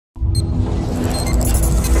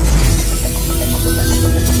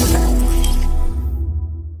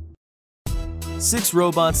6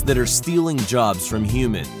 robots that are stealing jobs from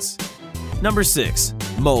humans. Number 6.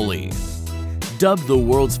 Moley. Dubbed the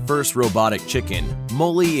world's first robotic chicken,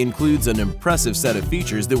 Moley includes an impressive set of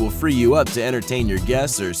features that will free you up to entertain your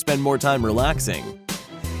guests or spend more time relaxing.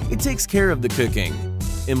 It takes care of the cooking,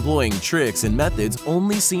 employing tricks and methods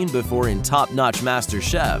only seen before in top-notch master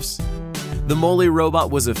chefs. The Moley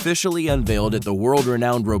robot was officially unveiled at the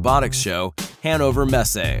world-renowned robotics show, Hannover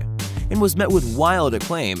Messe, and was met with wild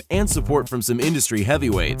acclaim and support from some industry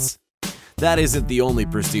heavyweights. That isn't the only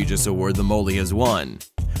prestigious award the Moley has won,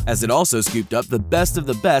 as it also scooped up the best of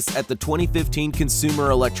the best at the 2015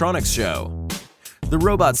 Consumer Electronics Show. The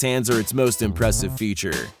robot's hands are its most impressive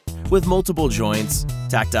feature, with multiple joints,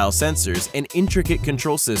 tactile sensors, and intricate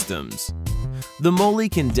control systems. The Moley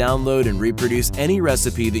can download and reproduce any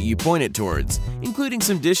recipe that you point it towards, including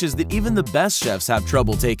some dishes that even the best chefs have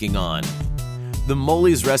trouble taking on. The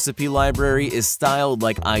Moley's recipe library is styled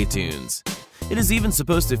like iTunes. It is even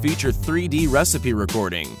supposed to feature 3D recipe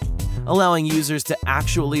recording, allowing users to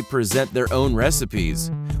actually present their own recipes,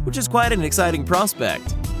 which is quite an exciting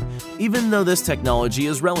prospect. Even though this technology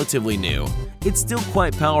is relatively new, it's still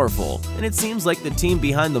quite powerful, and it seems like the team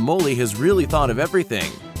behind the Moley has really thought of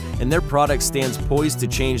everything, and their product stands poised to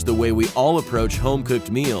change the way we all approach home-cooked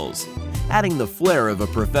meals, adding the flair of a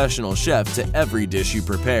professional chef to every dish you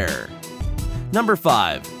prepare. Number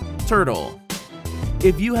 5. Turtle.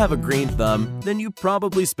 If you have a green thumb, then you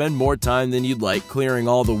probably spend more time than you'd like clearing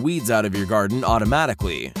all the weeds out of your garden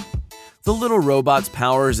automatically. The little robot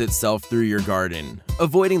powers itself through your garden,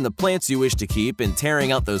 avoiding the plants you wish to keep and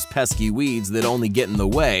tearing out those pesky weeds that only get in the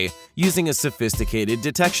way using a sophisticated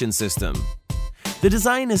detection system. The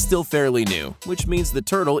design is still fairly new, which means the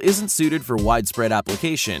turtle isn't suited for widespread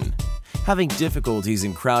application, having difficulties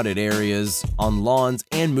in crowded areas, on lawns,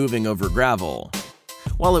 and moving over gravel.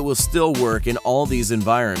 While it will still work in all these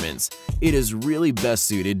environments, it is really best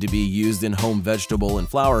suited to be used in home vegetable and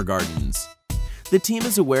flower gardens. The team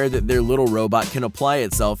is aware that their little robot can apply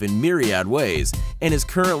itself in myriad ways and is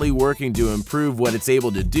currently working to improve what it's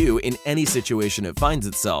able to do in any situation it finds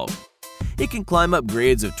itself. It can climb up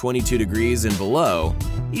grades of 22 degrees and below,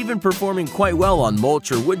 even performing quite well on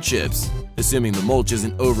mulch or wood chips, assuming the mulch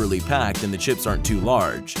isn't overly packed and the chips aren't too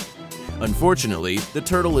large. Unfortunately, the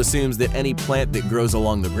turtle assumes that any plant that grows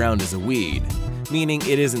along the ground is a weed, meaning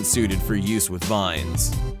it isn't suited for use with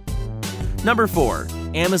vines. Number 4.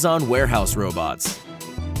 Amazon Warehouse Robots.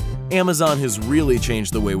 Amazon has really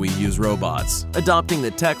changed the way we use robots, adopting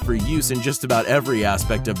the tech for use in just about every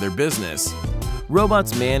aspect of their business.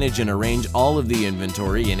 Robots manage and arrange all of the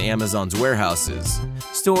inventory in Amazon's warehouses,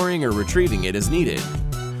 storing or retrieving it as needed.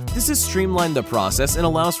 This has streamlined the process and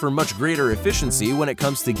allows for much greater efficiency when it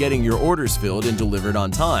comes to getting your orders filled and delivered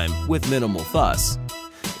on time, with minimal fuss.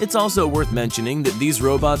 It's also worth mentioning that these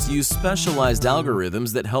robots use specialized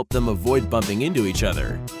algorithms that help them avoid bumping into each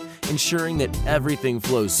other, ensuring that everything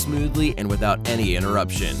flows smoothly and without any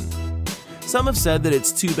interruption. Some have said that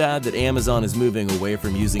it's too bad that Amazon is moving away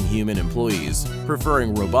from using human employees,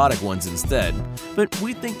 preferring robotic ones instead, but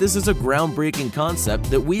we think this is a groundbreaking concept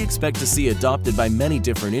that we expect to see adopted by many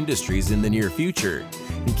different industries in the near future,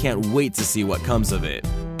 and can't wait to see what comes of it.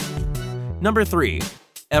 Number 3.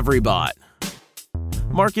 Everybot.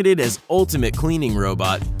 Marketed as ultimate cleaning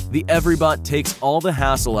robot, the Everybot takes all the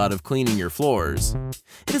hassle out of cleaning your floors.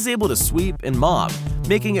 It is able to sweep and mop,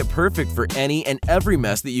 making it perfect for any and every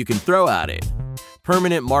mess that you can throw at it.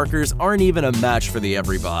 Permanent markers aren't even a match for the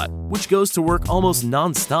Everybot, which goes to work almost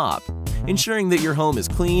non-stop, ensuring that your home is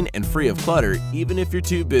clean and free of clutter even if you're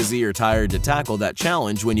too busy or tired to tackle that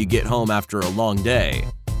challenge when you get home after a long day.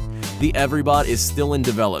 The Everybot is still in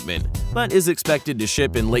development, but is expected to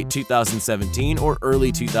ship in late 2017 or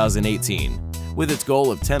early 2018, with its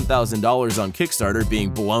goal of $10,000 on Kickstarter being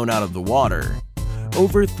blown out of the water.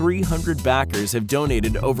 Over 300 backers have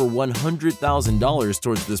donated over $100,000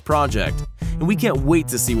 towards this project, and we can't wait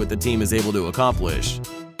to see what the team is able to accomplish.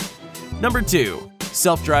 Number 2.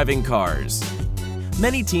 Self-driving cars.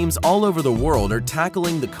 Many teams all over the world are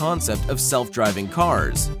tackling the concept of self-driving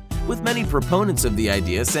cars, with many proponents of the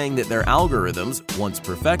idea saying that their algorithms, once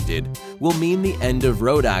perfected, will mean the end of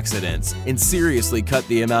road accidents and seriously cut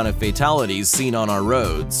the amount of fatalities seen on our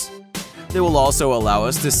roads. They will also allow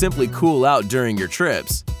us to simply cool out during your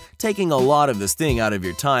trips, taking a lot of the sting out of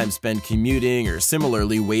your time spent commuting or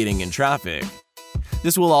similarly waiting in traffic.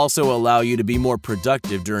 This will also allow you to be more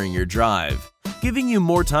productive during your drive, giving you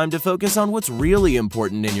more time to focus on what's really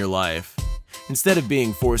important in your life, instead of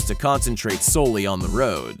being forced to concentrate solely on the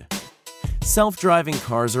road. Self-driving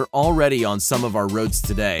cars are already on some of our roads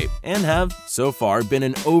today and have, so far, been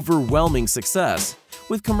an overwhelming success,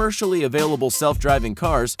 with commercially available self-driving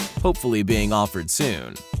cars hopefully being offered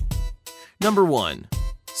soon. Number 1.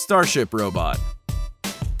 Starship Robot.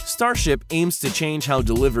 Starship aims to change how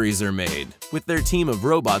deliveries are made, with their team of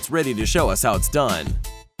robots ready to show us how it's done.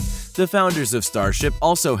 The founders of Starship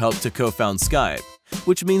also helped to co-found Skype,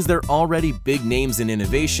 which means they're already big names in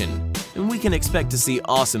innovation, and we can expect to see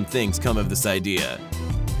awesome things come of this idea.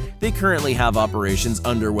 They currently have operations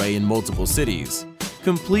underway in multiple cities,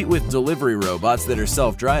 complete with delivery robots that are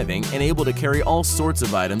self-driving and able to carry all sorts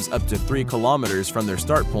of items up to 3 kilometers from their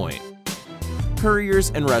start point.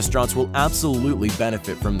 Couriers and restaurants will absolutely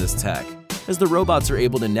benefit from this tech, as the robots are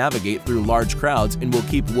able to navigate through large crowds and will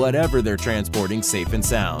keep whatever they're transporting safe and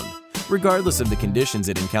sound, regardless of the conditions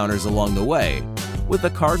it encounters along the way, with a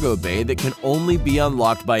cargo bay that can only be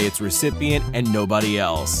unlocked by its recipient and nobody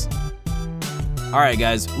else. Alright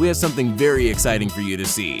guys, we have something very exciting for you to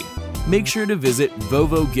see. Make sure to visit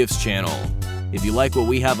Vovo Gifts channel. If you like what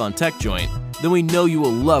we have on TechJoint, then we know you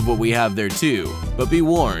will love what we have there too. But be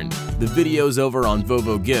warned, the videos over on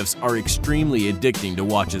Vovo Gifts are extremely addicting to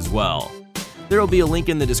watch as well. There will be a link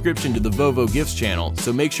in the description to the Vovo Gifts channel,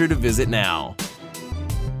 so make sure to visit now.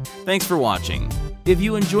 Thanks for watching. If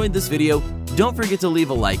you enjoyed this video, don't forget to leave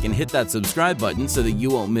a like and hit that subscribe button so that you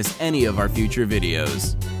won't miss any of our future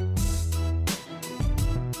videos.